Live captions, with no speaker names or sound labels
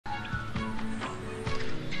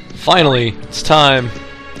Finally, it's time.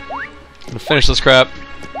 I'm gonna finish this crap.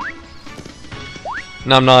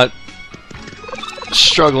 And I'm not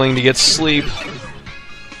struggling to get sleep.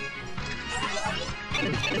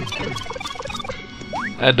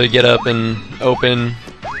 I had to get up and open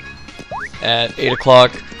at 8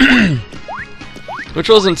 o'clock, which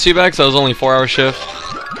wasn't too bad because I was only 4-hour shift.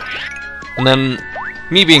 And then,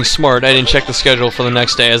 me being smart, I didn't check the schedule for the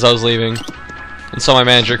next day as I was leaving. And so my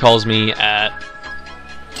manager calls me at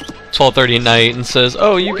 12:30 at night and says,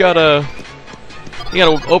 "Oh, you gotta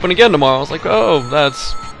open again tomorrow." I was like, "Oh,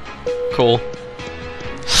 that's cool."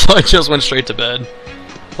 So I just went straight to bed.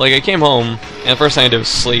 Like, I came home, and the first thing I did was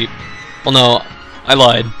sleep. Well, no, I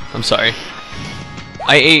lied. I'm sorry.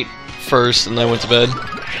 I ate first, and then I went to bed.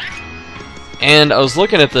 And I was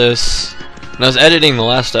looking at this, and I was editing the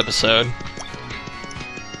last episode.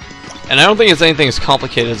 And I don't think it's anything as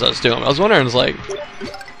complicated as I was doing. I was wondering, it's like,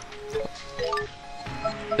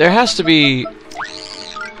 there has to be...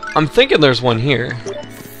 I'm thinking there's one here.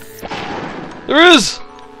 There is!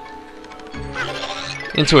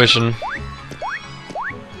 Intuition.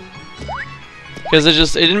 Because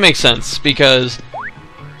it didn't make sense, because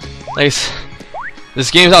like,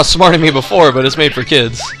 this game's outsmarted me before, but it's made for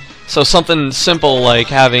kids. So something simple like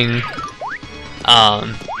having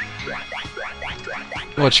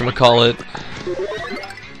whatchamacallit,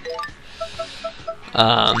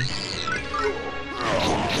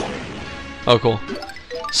 oh cool.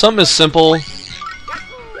 Something as simple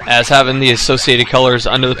as having the associated colors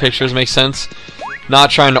under the pictures makes sense. Not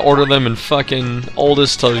trying to order them in fucking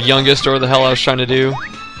oldest to youngest or the hell I was trying to do.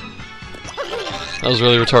 That was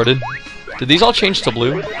really retarded. Did these all change to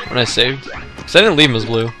blue when I saved? Because I didn't leave them as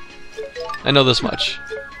blue. I know this much.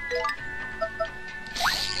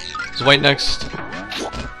 Is white next?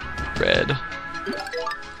 Red.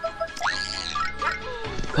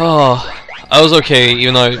 Oh, I was okay,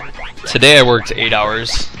 even though today I worked 8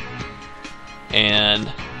 hours.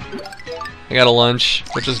 And I got a lunch,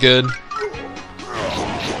 which is good.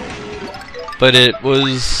 But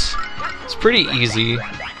it's pretty easy.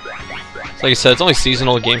 Like I said, it's only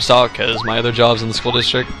seasonal at GameStop because my other job's in the school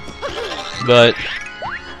district. But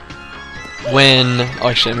when... oh,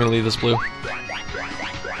 actually, I'm going to leave this blue.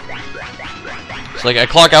 So, like, I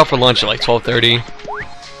clock out for lunch at like 12:30.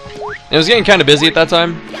 It was getting kind of busy at that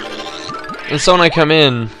time. And so when I come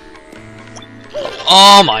in...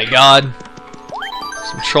 oh my god!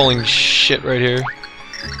 Some trolling shit right here.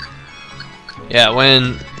 Yeah,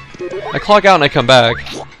 when I clock out and I come back...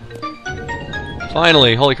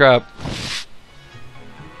 finally, holy crap.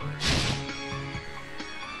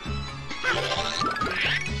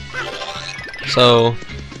 So,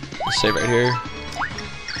 let's save right here.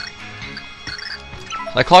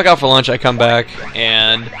 I clock out for lunch, I come back,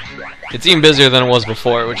 and it's even busier than it was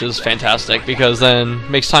before, which is fantastic, because then it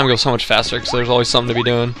makes time go so much faster, because there's always something to be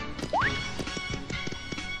doing.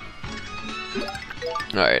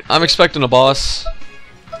 Alright, I'm expecting a boss.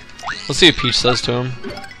 Let's see what Peach says to him.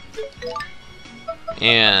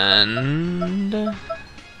 And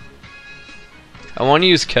I want to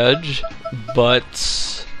use Kedge,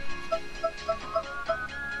 but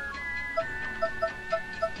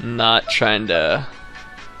not trying to.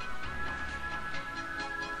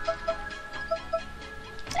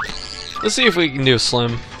 Let's see if we can do a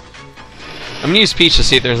Slim. I'm gonna use Peach to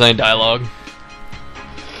see if there's any dialogue.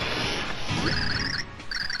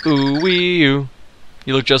 Ooh wee you.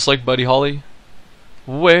 You look just like Buddy Holly.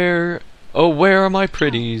 Where, oh where are my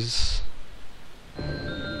pretties? Is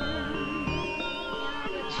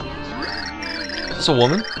this a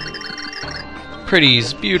woman?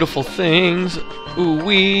 Pretties, beautiful things. Ooh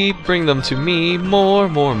wee, bring them to me. More,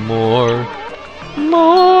 more, more.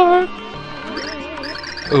 More.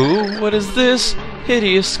 Ooh, what is this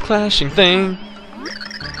hideous clashing thing?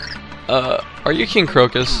 Are you King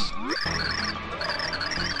Crocus?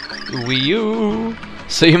 Wii U.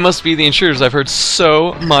 So you must be the intruders I've heard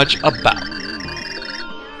so much about.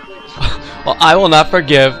 Well, I will not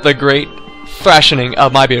forgive the great thrashing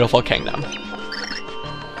of my beautiful kingdom.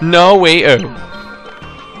 No way.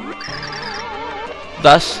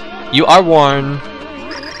 Thus, you are warned.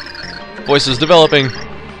 Voices developing.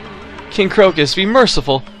 King Crocus, be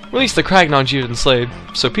merciful. Release the Kragnons you've enslaved.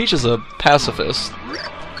 So Peach is a pacifist.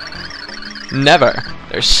 Never.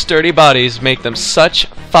 Their sturdy bodies make them such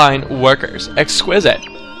fine workers. Exquisite.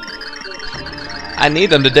 I need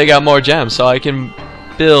them to dig out more gems so I can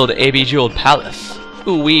build a bejeweled palace.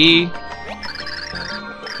 Ooh wee.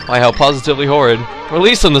 Why, how positively horrid.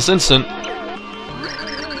 Release them this instant.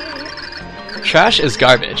 Trash is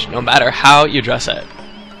garbage, no matter how you dress it.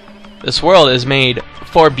 This world is made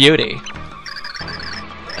for beauty.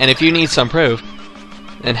 And if you need some proof,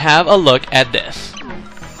 And have a look at this.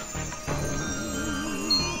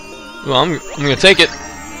 Well, I'm gonna take it.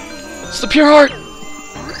 It's the pure heart.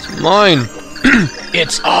 It's mine.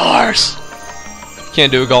 It's ours.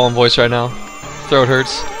 Can't do a Gollum voice right now. Throat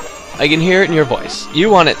hurts. I can hear it in your voice. You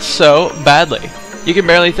want it so badly. You can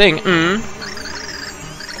barely think.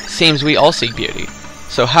 Seems we all seek beauty.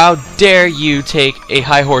 So how dare you take a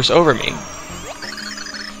high horse over me?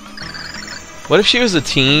 What if she was a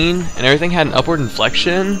teen and everything had an upward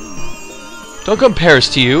inflection? Don't compare us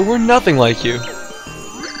to you. We're nothing like you.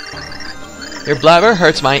 Your blabber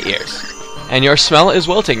hurts my ears, and your smell is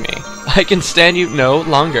wilting me. I can stand you no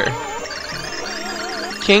longer.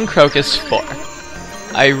 King Crocus 4.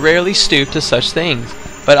 I rarely stoop to such things,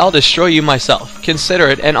 but I'll destroy you myself. Consider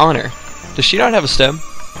it an honor. Does she not have a stem?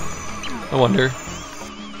 I wonder.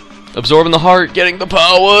 Absorbing the heart, getting the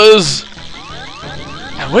powers!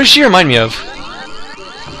 What does she remind me of?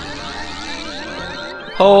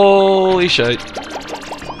 Holy shit.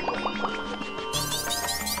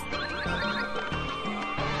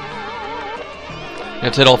 You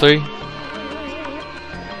have to hit all three?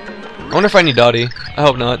 I wonder if I need Dottie. I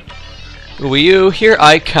hope not. Wii U, here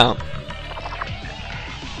I come.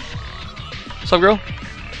 What's up, girl?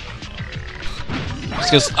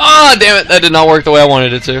 Ah, damn it! That did not work the way I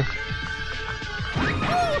wanted it to.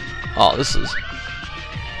 Oh, this is...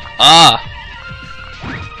 Ah!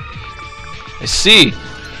 I see.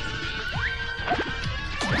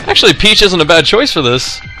 Actually, Peach isn't a bad choice for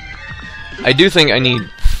this. I do think I need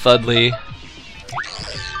Thudley.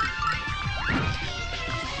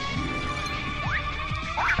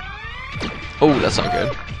 Oh, that's not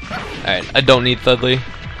good. Alright, I don't need Thudley.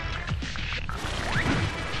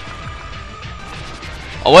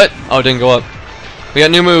 Oh, what? Oh, it didn't go up. We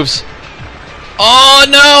got new moves. Oh,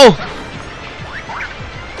 no!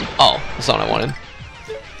 Oh, that's not what I wanted.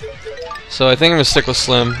 So I think I'm going to stick with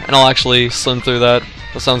Slim, and I'll actually slim through that.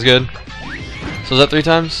 That sounds good. So is that 3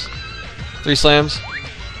 times? 3 slams?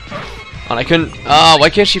 Oh, and I couldn't... Ah,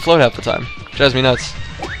 why can't she float half the time? Drives me nuts.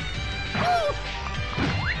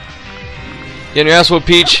 Getting your ass whooped,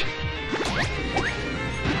 Peach.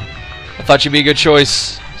 I thought you'd be a good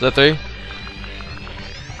choice. Is that 3?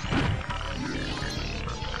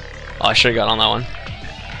 Oh, I should have got on that one.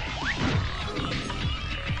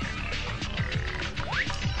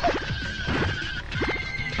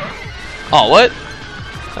 Oh, what?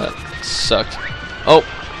 That sucked. Oh.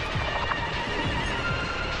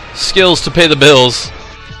 Skills to pay the bills.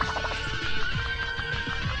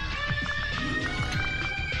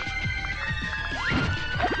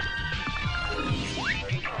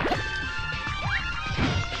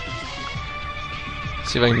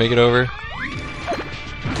 See if I can make it over.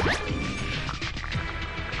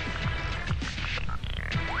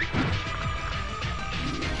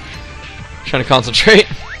 Trying to concentrate.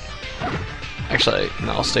 Actually,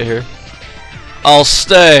 no, I'll stay here. I'll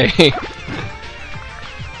stay.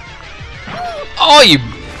 Oh, you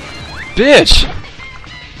bitch!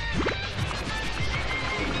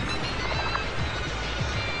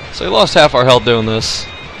 So we lost half our health doing this.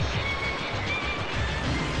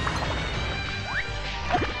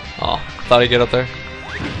 Oh, thought he'd get up there.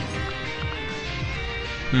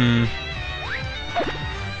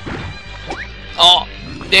 Oh,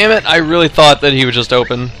 damn it! I really thought that he would just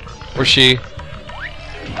open, or she.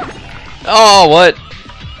 Oh, what?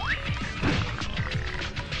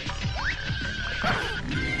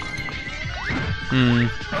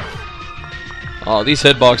 Oh, these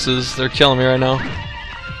hitboxes, they're killing me right now.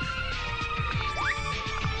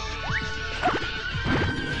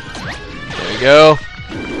 There we go.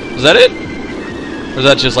 Is that it? Or is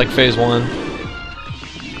that just like phase 1?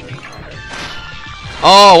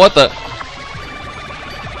 Oh, what the?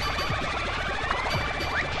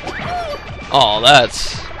 Oh,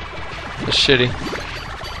 that's shitty.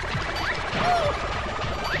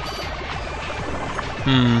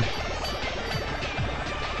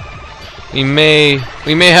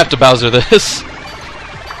 We may have to Bowser this.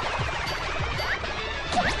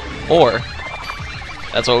 Or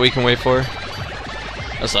that's what we can wait for.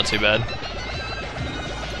 That's not too bad.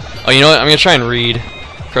 Oh, you know what? I'm gonna try and read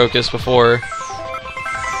Crocus before.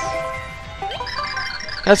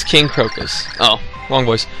 That's King Crocus. Oh, wrong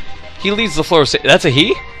voice. He leads the that's a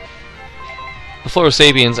he? The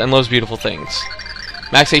Florosapiens and loves beautiful things.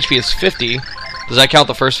 Max HP is 50. Does that count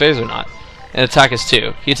the first phase or not? And attack is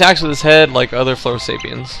 2. He attacks with his head like other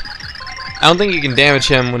Florosapiens. I don't think you can damage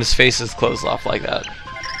him when his face is closed off like that.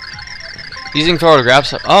 Using throw to grab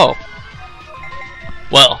stuff. Oh.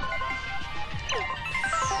 Well.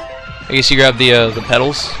 I guess you grab the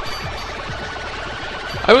petals.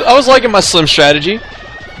 I was liking my Slim strategy.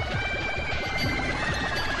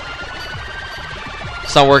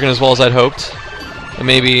 It's not working as well as I'd hoped. And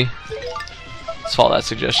maybe let's follow that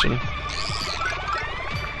suggestion.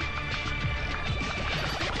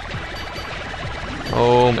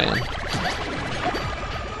 Oh man.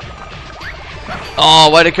 Oh,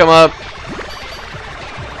 why'd it come up?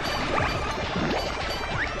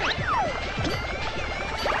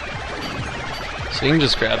 So you can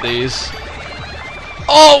just grab these.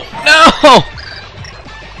 Oh no!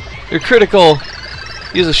 You're critical.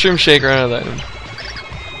 Use a shroom shaker on that.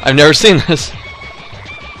 I've never seen this.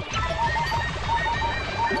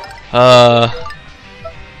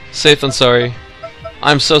 Safe than sorry.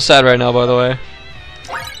 I'm so sad right now, by the way,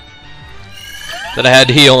 that I had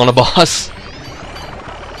to heal on a boss.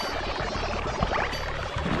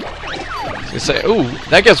 You say, ooh,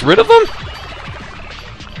 that gets rid of them?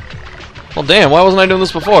 Well, damn, why wasn't I doing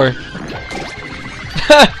this before?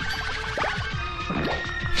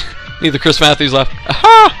 Neither Chris Matthews left.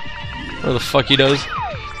 Aha! Where the fuck he does?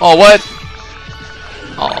 Oh, what?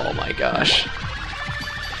 Oh my gosh.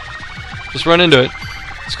 Just run into it.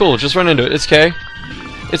 It's cool, just run into it. It's K.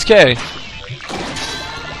 It's K.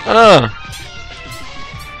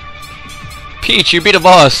 Peach, you beat a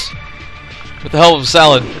boss. With the help of a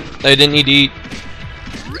salad that I didn't need to eat.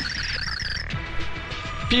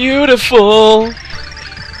 Beautiful.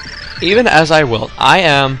 Even as I will. I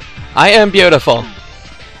am beautiful.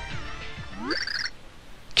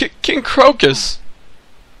 King Crocus.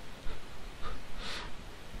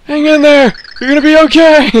 Hang in there. You're gonna be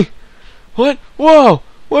okay. What? Whoa.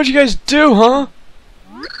 What'd you guys do, huh?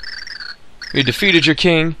 We defeated your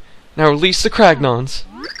king. Now release the Kragnons.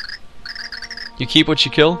 You keep what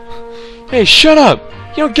you kill? Hey, shut up.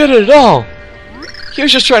 You don't get it at all. He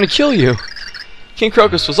was just trying to kill you. King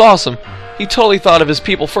Crocus was awesome. He totally thought of his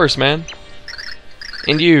people first, man.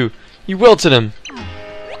 And you wilted him.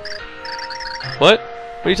 What?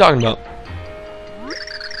 What are you talking about?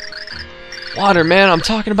 Water, man. I'm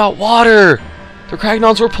talking about water. The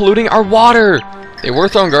Kragnons were polluting our water. They were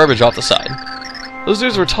throwing garbage off the side. Those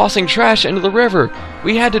dudes were tossing trash into the river.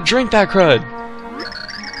 We had to drink that crud.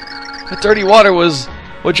 That dirty water was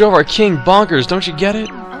what drove our king bonkers. Don't you get it?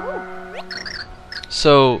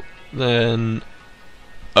 So, then...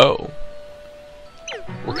 Oh.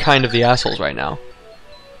 We're kind of the assholes right now.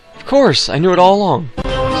 Of course, I knew it all along.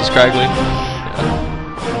 This is Cragly. Yeah.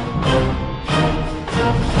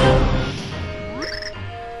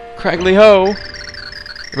 Cragly ho!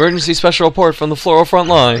 Emergency special report from the Floral front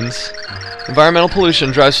lines. Environmental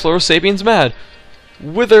pollution drives Floral sapiens mad.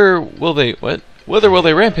 Whither will they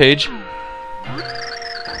rampage?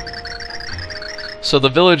 So the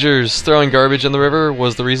villagers throwing garbage in the river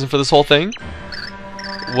was the reason for this whole thing?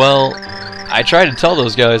 Well, I tried to tell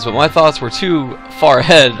those guys, but my thoughts were too far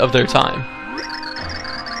ahead of their time.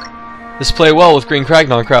 This play well with Green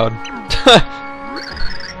Kragnon crowd.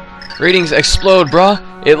 Ratings explode, bruh.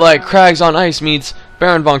 It like Crags on Ice meets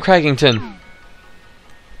Baron von Cragington.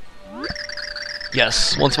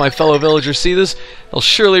 Yes, once my fellow villagers see this, they'll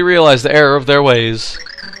surely realize the error of their ways.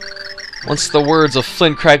 Once the words of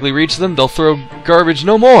Flint Cragly reach them, they'll throw garbage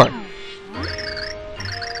no more.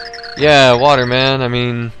 Yeah, water, man. I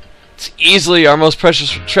mean, it's easily our most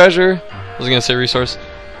precious treasure. I was gonna say resource.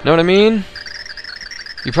 Know what I mean?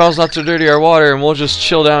 You promise not to dirty our water, and we'll just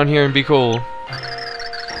chill down here and be cool.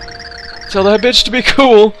 Tell that bitch to be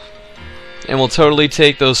cool. And we'll totally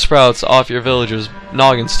take those sprouts off your villagers'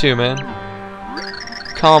 noggins too, man.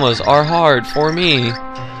 Commas are hard for me.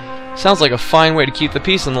 Sounds like a fine way to keep the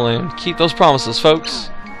peace in the land. Keep those promises, folks.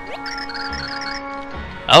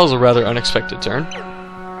 That was a rather unexpected turn.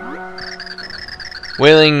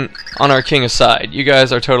 Wailing on our king aside, you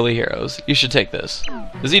guys are totally heroes. You should take this.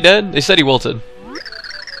 Is he dead? They said he wilted.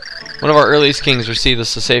 One of our earliest kings received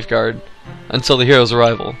this to safeguard until the hero's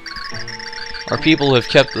arrival. Our people have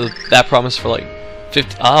kept that promise for like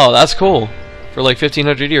 50. Oh, that's cool. For like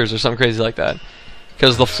 1500 years or something crazy like that.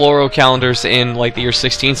 Because the Floro calendar's in like the year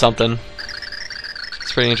 16 something.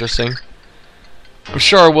 It's pretty interesting. I'm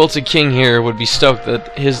sure our wilted king here would be stoked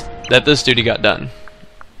that this duty got done.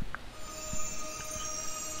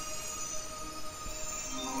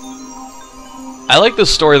 I like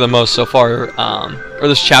this story the most so far, or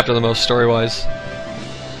this chapter the most story-wise.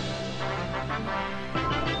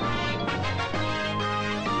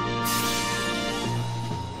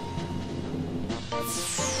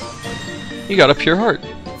 You got a pure heart.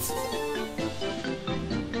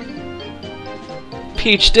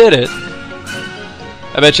 Peach did it.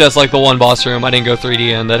 I bet you that's like the one boss room I didn't go 3D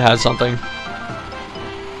in that had something.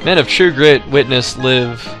 Men of true grit witness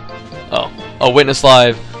live. Witness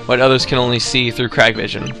live what others can only see through crag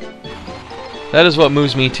vision. That is what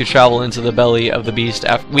moves me to travel into the belly of the beast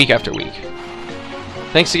week after week.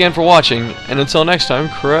 Thanks again for watching, and until next time,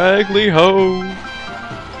 Cragly-ho!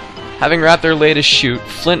 Having wrapped their latest shoot,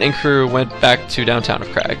 Flint and crew went back to downtown of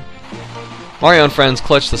Crag. Mario and friends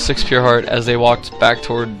clutched the 6 Pure Heart as they walked back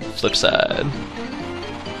toward Flipside.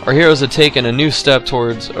 Our heroes had taken a new step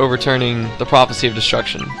towards overturning the prophecy of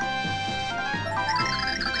destruction.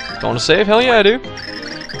 Don't want to save? Hell yeah, I do.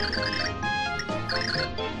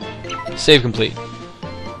 Save complete.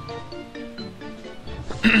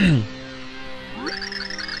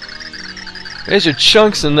 Raise your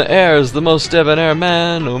chunks in the air as the most debonair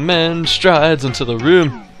man or man strides into the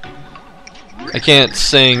room. I can't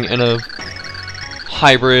sing in a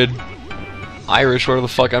hybrid Irish, whatever the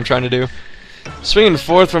fuck I'm trying to do. Swinging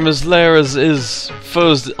forth from his lair as his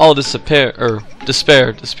foes all despair,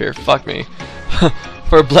 fuck me.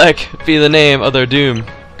 For black be the name of their doom.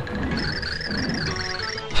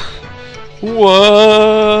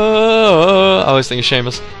 Whoa! I always think of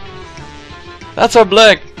Seamus. That's our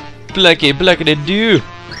Black. Blackity do.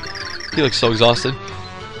 He looks so exhausted.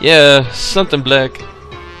 Yeah, something Black.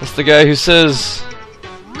 That's the guy who says...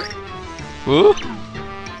 Who?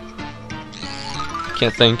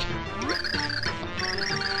 Can't think.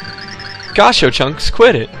 Gosh, yo chunks,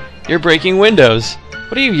 quit it. You're breaking windows.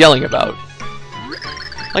 What are you yelling about?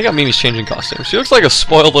 I like how Mimi's changing costumes. She looks like a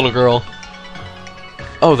spoiled little girl.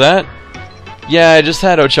 Oh, that? Yeah, I just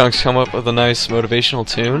had O-Chunks come up with a nice motivational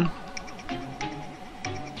tune.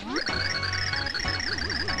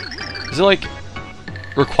 Is it like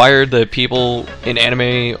required that people in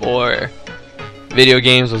anime or video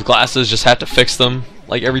games with glasses just have to fix them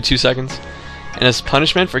like every 2 seconds? And as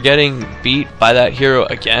punishment for getting beat by that hero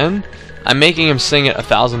again, I'm making him sing it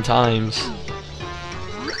 1,000 times.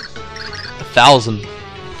 1,000.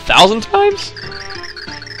 1,000 times?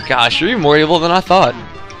 Gosh, you're even more evil than I thought.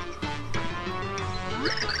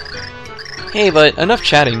 Hey, but enough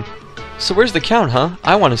chatting. So where's the Count, huh?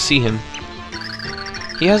 I want to see him.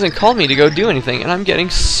 He hasn't called me to go do anything, and I'm getting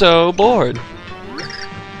so bored.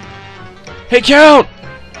 Hey, Count!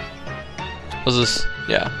 What's this?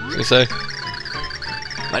 Yeah, I was gonna say.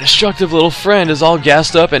 My destructive little friend is all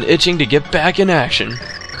gassed up and itching to get back in action.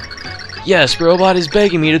 Yes, Robot is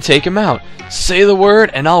begging me to take him out. Say the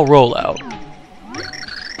word, and I'll roll out.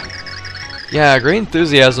 Yeah, great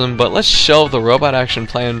enthusiasm, but let's shelve the robot action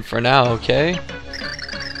plan for now, okay?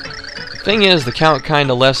 Thing is, the Count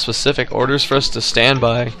kinda left specific orders for us to stand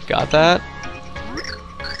by. Got that?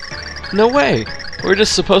 No way! We're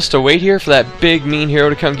just supposed to wait here for that big mean hero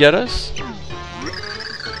to come get us?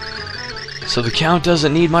 So the Count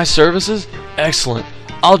doesn't need my services? Excellent.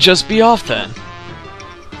 I'll just be off then.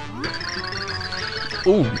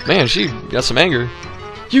 Ooh, man, she got some anger.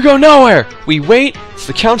 You go nowhere! We wait. It's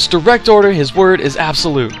the Count's direct order. His word is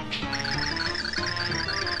absolute.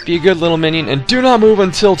 Be a good little minion and do not move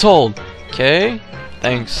until told. Okay?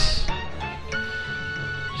 Thanks.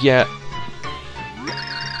 Yeah.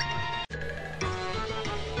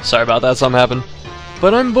 Sorry about that, something happened.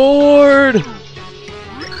 But I'm bored!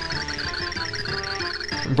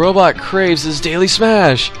 Robot craves his daily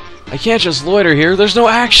smash. I can't just loiter here. There's no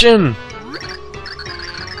action!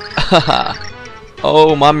 Haha.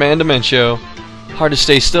 Oh, my man Dementio. Hard to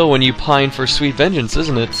stay still when you pine for sweet vengeance,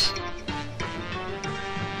 isn't it?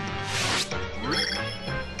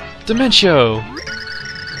 Dementio!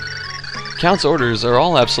 Count's orders are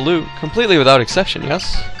all absolute, completely without exception,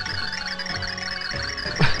 yes?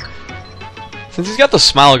 Since he's got the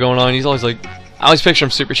smile going on, he's always like... I always picture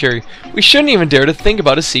him super cheery. We shouldn't even dare to think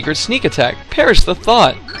about a secret sneak attack. Perish the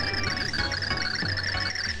thought!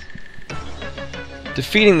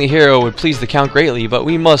 Defeating the hero would please the Count greatly, but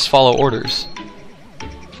we must follow orders.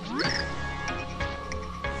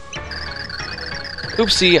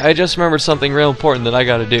 Oopsie, I just remembered something real important that I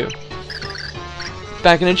gotta do.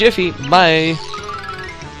 Back in a jiffy. Bye.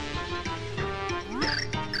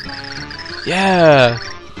 Yeah,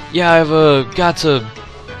 I've got to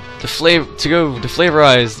go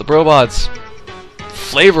deflavorize the robots.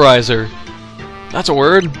 Flavorizer. That's a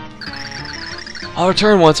word. I'll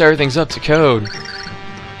return once everything's up to code.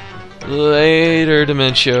 Later,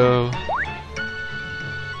 Dementio.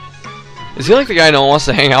 Is he like the guy no one wants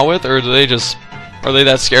to hang out with, or are they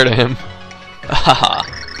that scared of him? Haha.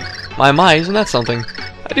 My, isn't that something?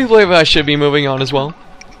 I do believe I should be moving on as well.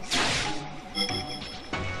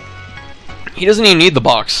 He doesn't even need the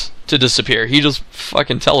box to disappear. He just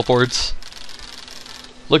fucking teleports.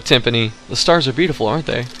 Look, Timpani, the stars are beautiful, aren't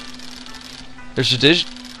they? There's a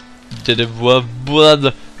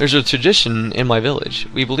tradition in my village.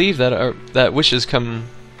 We believe that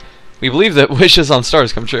wishes on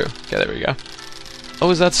stars come true. Okay, there we go. Oh,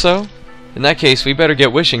 is that so? In that case, we better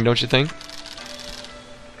get wishing, don't you think?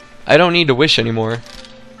 I don't need to wish anymore.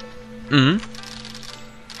 I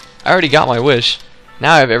already got my wish.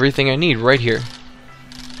 Now I have everything I need right here.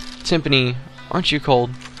 Timpani, aren't you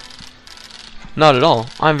cold? Not at all.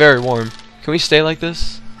 I'm very warm. Can we stay like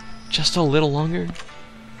this? Just a little longer?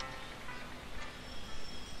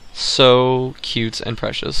 So cute and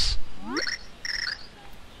precious.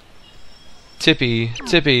 Tippy,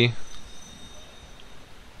 Tippy.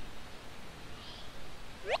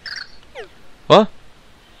 What?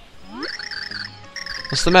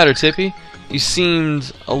 What's the matter, Tippy? You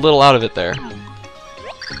seemed a little out of it there.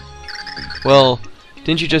 Well,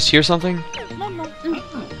 didn't you just hear something?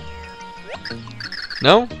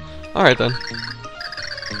 No? Alright then.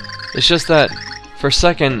 It's just that, for a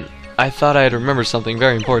second, I thought I had remembered something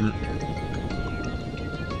very important.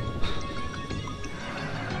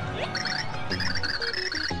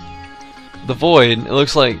 The void, it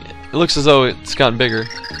looks as though it's gotten bigger.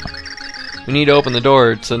 We need to open the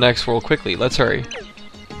door to the next world quickly. Let's hurry.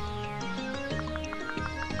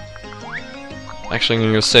 Actually, I'm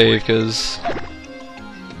gonna go save because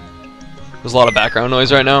there's a lot of background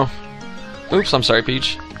noise right now. Oops, I'm sorry,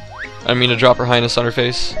 Peach. I didn't mean to drop her highness on her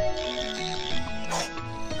face.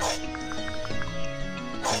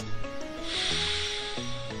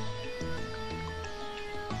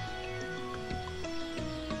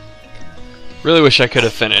 Really wish I could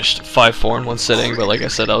have finished 5-4 in one sitting, but like I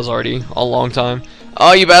said, that was already a long time.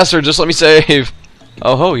 Oh, you bastard, just let me save!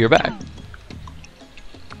 Oh ho, you're back.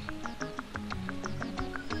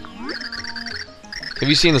 Have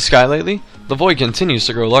you seen the sky lately? The void continues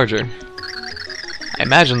to grow larger. I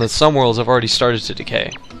imagine that some worlds have already started to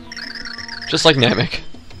decay. Just like Namek.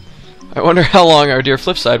 I wonder how long our dear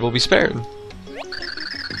Flipside will be spared.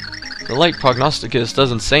 The light prognosticus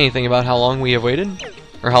doesn't say anything about how long we have waited,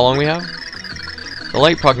 or how long we have. The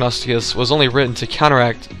light prognosticus was only written to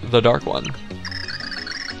counteract the dark one.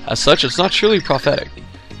 As such, it's not truly prophetic.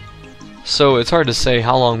 So it's hard to say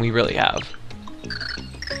how long we really have.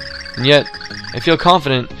 And yet, I feel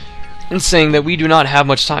confident in saying that we do not have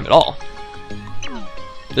much time at all.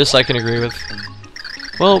 This I can agree with.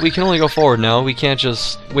 Well, we can only go forward now. We can't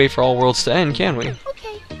just wait for all worlds to end, can we?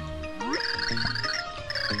 Okay.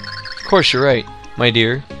 Of course you're right, my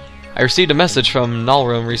dear. I received a message from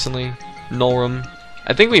Nolrum recently. Nolrum.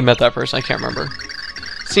 I think we met that person, I can't remember.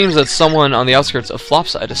 Seems that someone on the outskirts of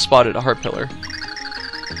Flopside has spotted a heart pillar.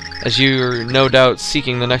 As you're no doubt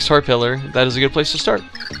seeking the next heart pillar, that is a good place to start.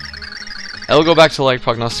 I will go back to Light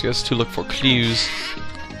Prognosticus to look for clues.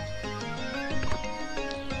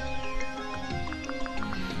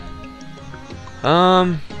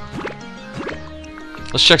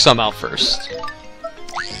 Let's check something out first.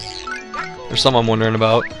 There's something I'm wondering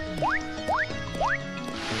about.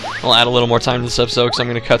 I'll add a little more time to this episode because I'm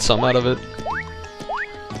going to cut some out of it.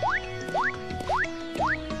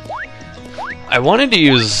 I wanted to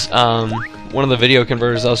use one of the video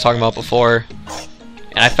converters I was talking about before,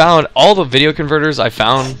 and I found all the video converters I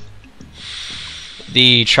found,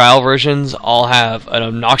 the trial versions, all have an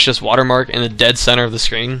obnoxious watermark in the dead center of the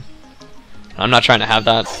screen. I'm not trying to have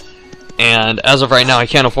that, and as of right now I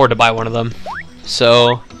can't afford to buy one of them,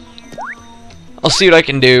 so I'll see what I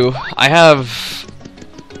can do. I have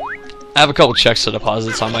a couple checks to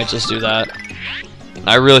deposit, so I might just do that.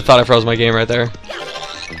 I really thought I froze my game right there.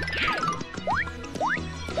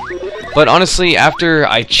 But honestly, after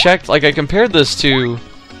I checked, like I compared this to...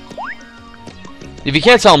 If you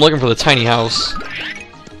can't tell, I'm looking for the tiny house.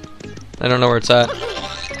 I don't know where it's at.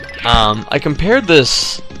 I compared the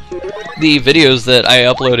videos that I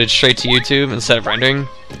uploaded straight to YouTube instead of rendering,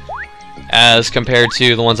 as compared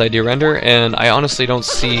to the ones I do render, and I honestly don't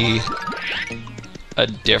see a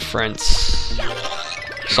difference.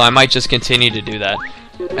 So I might just continue to do that.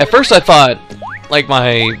 At first I thought like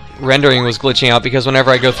my rendering was glitching out because whenever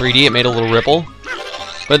I go 3D it made a little ripple.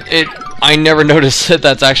 But I never noticed that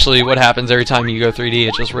that's actually what happens every time you go 3D,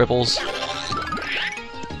 it just ripples.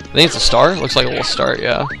 I think it's a star? Looks like a little star,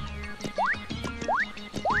 yeah.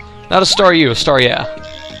 Not a star you, a star yeah.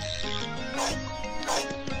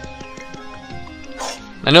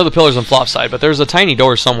 I know the pillar's on Flopside, but there's a tiny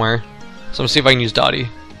door somewhere. So I'm gonna see if I can use Dottie.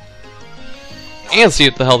 And see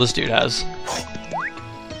what the hell this dude has.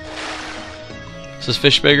 Is this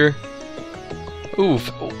fish bigger? Oof.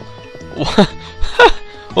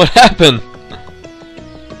 What happened?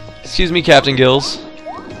 Excuse me, Captain Gills.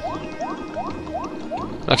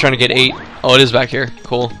 Not trying to get 8. Oh, it is back here.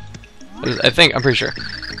 Cool. I'm pretty sure.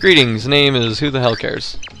 Greetings, name is Who the Hell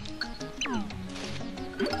Cares?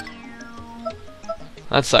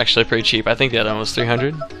 That's actually pretty cheap. I think the other one was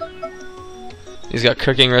 300. He's got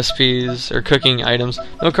cooking recipes, or cooking items.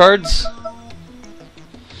 No cards?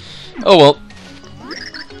 Oh well.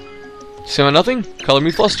 See, nothing? Color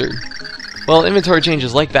me flustered. Well, inventory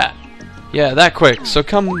changes like that. Yeah, that quick. So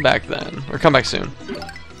come back then. Or come back soon.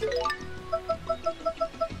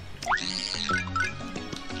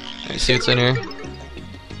 Alright, see what's in here.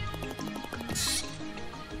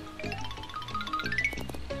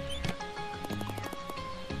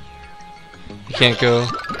 You can't go.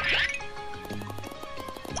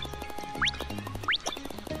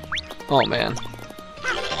 Oh man.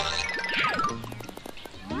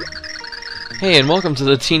 Hey, and welcome to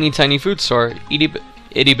the teeny tiny food store,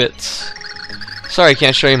 Itty Bits. Sorry I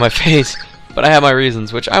can't show you my face, but I have my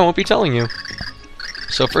reasons, which I won't be telling you.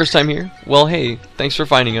 So first time here? Well hey, thanks for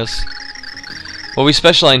finding us. What we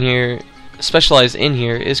specialize in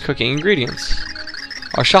here is cooking ingredients.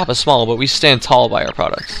 Our shop is small, but we stand tall by our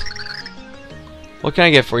products. What can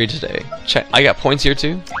I get for you today? Check. I got points here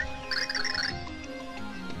too?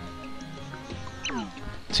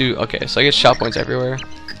 Okay, so I get shop points everywhere.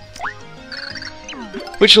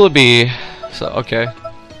 Which will it be? So, okay.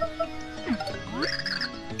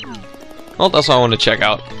 Well, that's what I want to check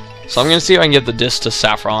out. So I'm gonna see if I can get the disc to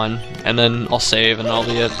Saffron, and then I'll save and I'll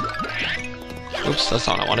be it. Oops, that's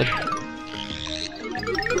not what I wanted.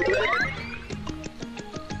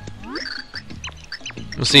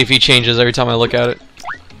 We'll see if he changes every time I look at it.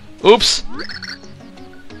 Oops!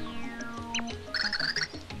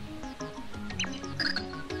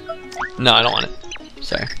 No, I don't want it.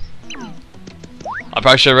 Sorry. I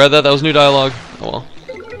probably should have read that. That was new dialogue. Oh well.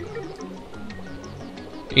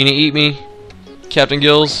 You gonna eat me, Captain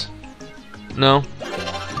Gills? No?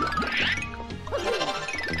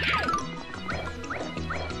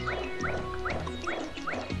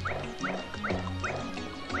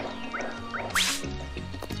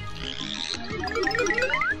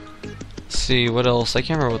 Let's see, what else? I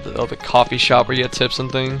can't remember what the coffee shop where you get tips and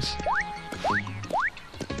things.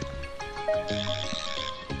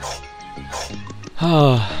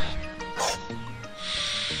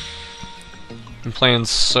 I'm playing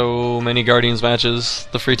so many Guardians matches,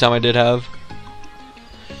 the free time I did have.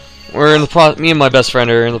 We're in the me and my best friend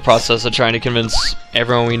are in the process of trying to convince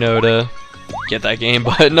everyone we know to get that game,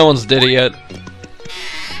 but no one's did it yet.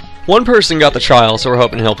 One person got the trial, so we're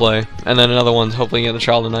hoping he'll play, and then another one's hopefully getting the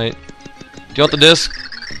trial tonight. Do you want the disc?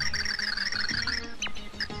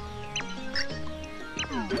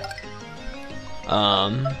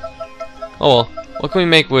 Oh well. What can we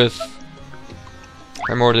make with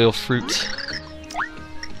primordial fruit?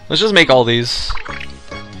 Let's just make all these.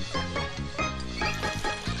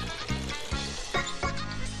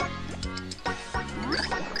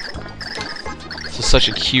 This is such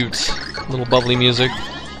a cute little bubbly music.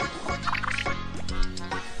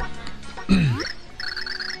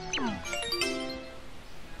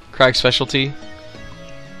 Craig specialty.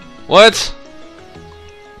 What?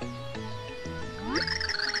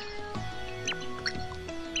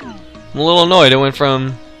 I'm a little annoyed. It went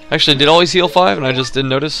from... Actually, did always heal 5 and I just didn't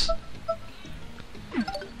notice?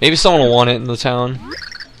 Maybe someone will want it in the town.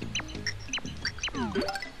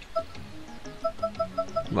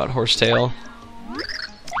 About Horsetail.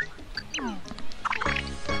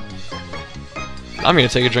 I'm gonna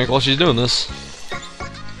take a drink while she's doing this.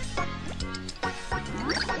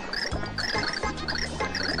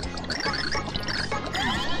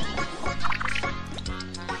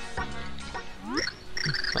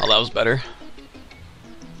 Oh, that was better.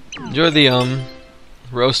 Enjoy the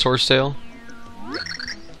roast horsetail.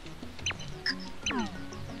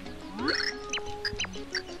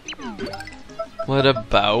 What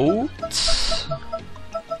about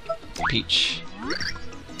peach?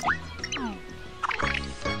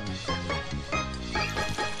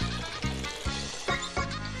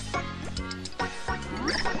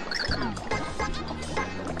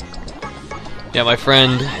 Yeah, my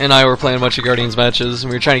friend and I were playing a bunch of Guardians matches, and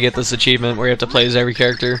we were trying to get this achievement where you have to play as every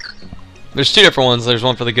character. There's two different ones. There's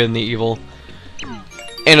one for the good and the evil.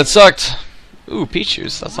 And it sucked. Ooh, peach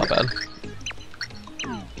juice. That's not bad.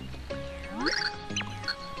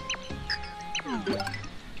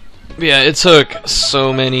 But yeah, it took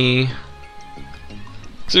so many...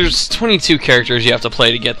 There's 22 characters you have to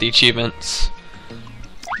play to get the achievements.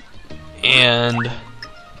 And...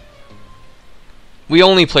 we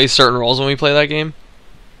only play certain roles when we play that game.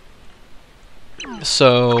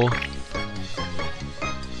 So...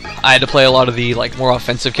 I had to play a lot of the more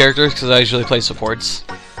offensive characters because I usually play supports.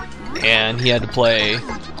 And he had to play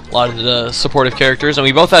a lot of the supportive characters. And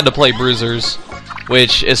we both had to play bruisers,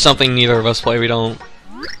 which is something neither of us play. I don't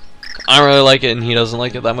really like it, and he doesn't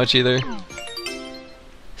like it that much either.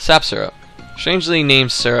 Sap syrup. Strangely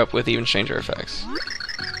named syrup with even stranger effects.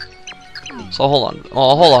 So I'll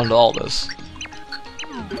hold on to all this.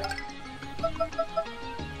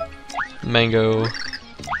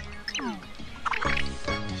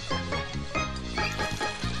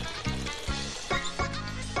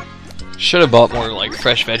 Should have bought more like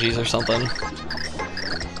fresh veggies or something.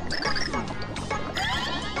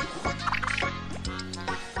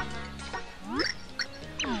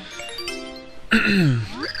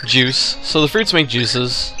 Juice. So the fruits make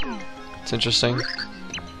juices. It's interesting.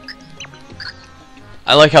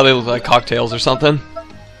 I like how they look like cocktails or something.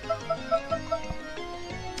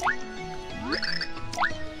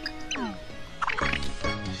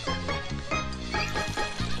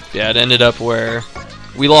 Yeah, it ended up where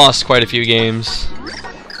we lost quite a few games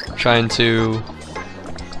trying to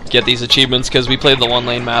get these achievements because we played the one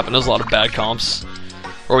lane map and there was a lot of bad comps.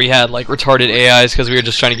 Or we had like retarded AIs because we were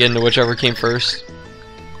just trying to get into whichever came first.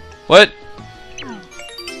 What?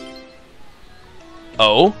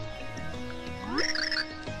 Oh?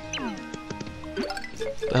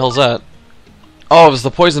 The hell's that? Oh, it was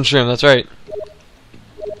the poison shroom, that's right.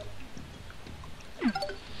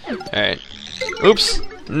 Alright. Oops.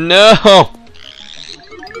 No!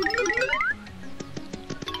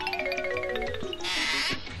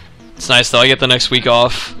 It's nice though, I get the next week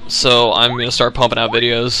off, so I'm gonna start pumping out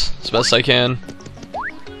videos as best I can.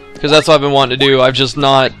 Because that's what I've been wanting to do, I've just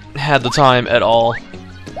not had the time at all.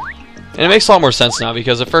 And it makes a lot more sense now,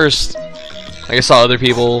 because at first, like I saw other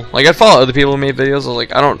people, like I follow other people who made videos, I was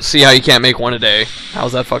like, I don't see how you can't make one a day.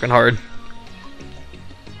 How's that fucking hard?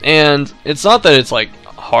 And it's not that it's like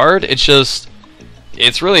hard, it's just,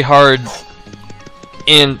 it's really hard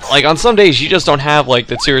in, like on some days you just don't have like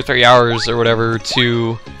the 2 or 3 hours or whatever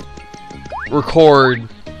to record,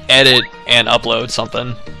 edit, and upload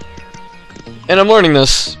something. And I'm learning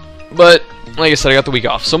this, but like I said, I got the week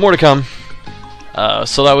off, so more to come.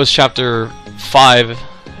 So that was chapter 5,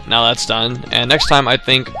 now that's done, and next time I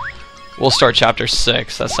think we'll start chapter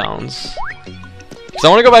 6, that sounds... Because I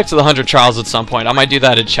want to go back to the 100 Trials at some point, I might do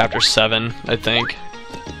that in chapter 7, I think.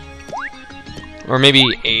 Or maybe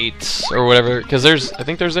 8, or whatever, because there's, I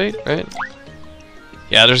think there's 8, right?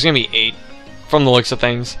 Yeah, there's gonna be 8, from the looks of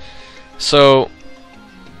things. So,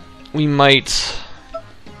 we might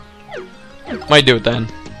do it then.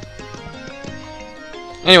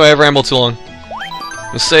 Anyway, I've rambled too long. I'm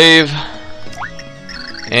gonna save,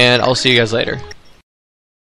 and I'll see you guys later.